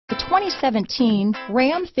2017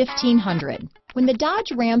 Ram 1500. When the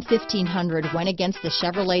Dodge Ram 1500 went against the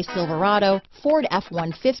Chevrolet Silverado, Ford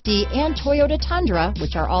F-150, and Toyota Tundra,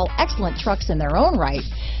 which are all excellent trucks in their own right,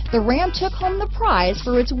 the Ram took home the prize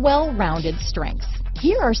for its well-rounded strengths.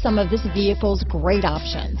 Here are some of this vehicle's great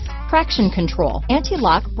options: traction control,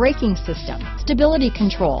 anti-lock braking system, stability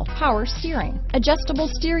control, power steering, adjustable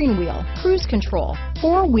steering wheel, cruise control,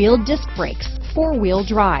 four-wheel disc brakes, four-wheel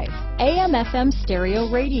drive, AM/FM stereo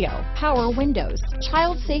radio, power windows,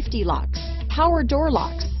 child safety locks, power door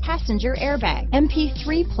locks, passenger airbag,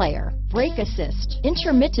 MP3 player, brake assist,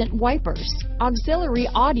 intermittent wipers, auxiliary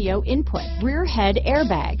audio input, rear head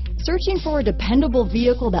airbag. Searching for a dependable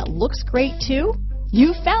vehicle that looks great too?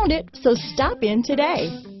 You found it, so stop in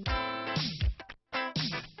today.